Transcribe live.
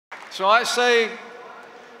So I say,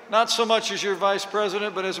 not so much as your vice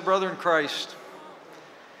president, but as a brother in Christ,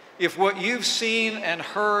 if what you've seen and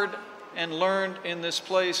heard and learned in this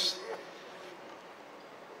place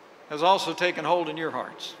has also taken hold in your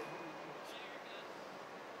hearts,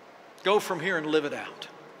 go from here and live it out.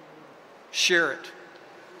 Share it.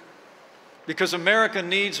 Because America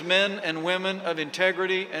needs men and women of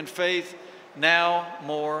integrity and faith now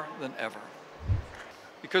more than ever.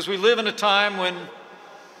 Because we live in a time when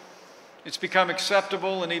it's become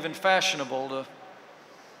acceptable and even fashionable to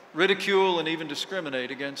ridicule and even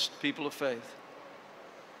discriminate against people of faith.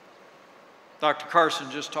 Dr.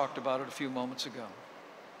 Carson just talked about it a few moments ago.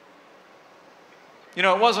 You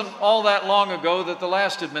know, it wasn't all that long ago that the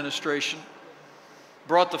last administration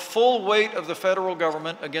brought the full weight of the federal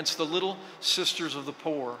government against the Little Sisters of the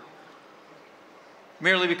Poor,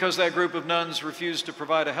 merely because that group of nuns refused to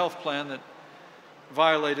provide a health plan that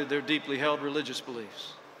violated their deeply held religious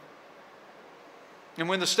beliefs. And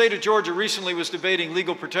when the state of Georgia recently was debating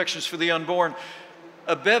legal protections for the unborn,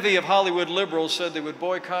 a bevy of Hollywood liberals said they would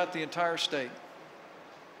boycott the entire state.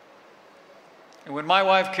 And when my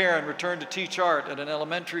wife Karen returned to teach art at an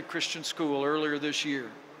elementary Christian school earlier this year,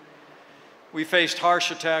 we faced harsh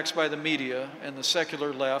attacks by the media and the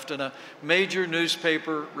secular left, and a major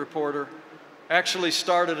newspaper reporter actually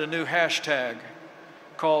started a new hashtag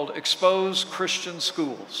called Expose Christian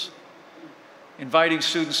Schools, inviting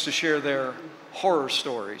students to share their horror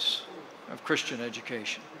stories of Christian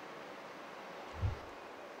education.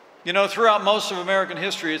 You know, throughout most of American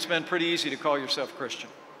history, it's been pretty easy to call yourself Christian.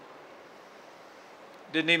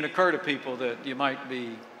 It didn't even occur to people that you might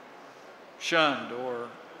be shunned or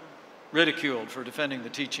ridiculed for defending the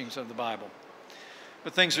teachings of the Bible.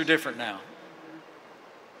 But things are different now.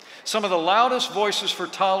 Some of the loudest voices for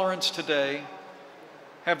tolerance today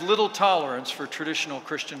have little tolerance for traditional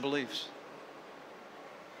Christian beliefs.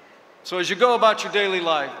 So as you go about your daily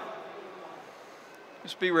life,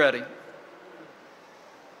 just be ready.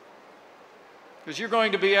 Because you're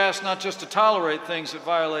going to be asked not just to tolerate things that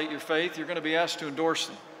violate your faith, you're going to be asked to endorse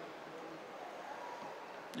them.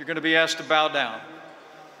 You're going to be asked to bow down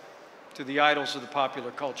to the idols of the popular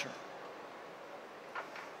culture.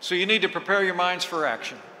 So you need to prepare your minds for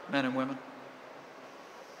action, men and women.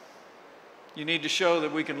 You need to show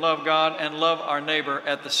that we can love God and love our neighbor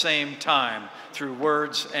at the same time through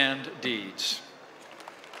words and deeds.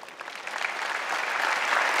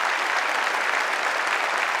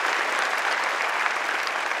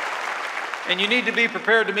 And you need to be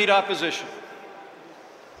prepared to meet opposition.